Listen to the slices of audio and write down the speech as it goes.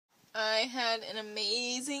I had an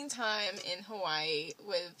amazing time in Hawaii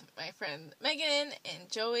with my friend Megan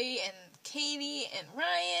and Joey and Katie and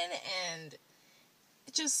Ryan, and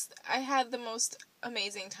I had the most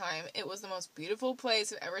amazing time. It was the most beautiful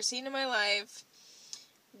place I've ever seen in my life.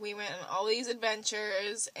 We went on all these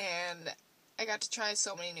adventures, and I got to try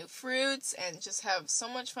so many new fruits and just have so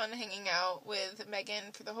much fun hanging out with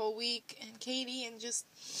Megan for the whole week and Katie, and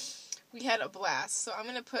we had a blast. So I'm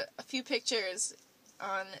going to put a few pictures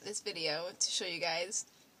on this video to show you guys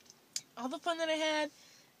all the fun that I had,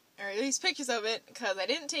 or at least pictures of it, because I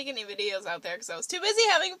didn't take any videos out there because I was too busy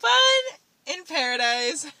having fun in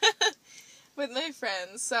paradise with my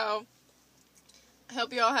friends. So I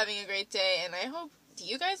hope you're all having a great day, and do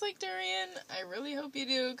you guys like durian? I really hope you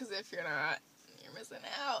do, because if you're not, you're missing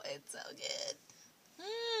out. It's so good.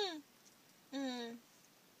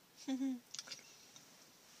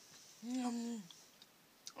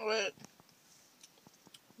 Alright,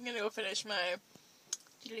 I'm gonna go finish my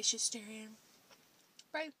delicious durian.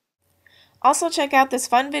 Bye. Also check out this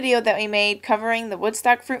fun video that we made covering the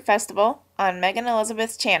Woodstock Fruit Festival on Megan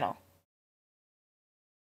Elizabeth's channel.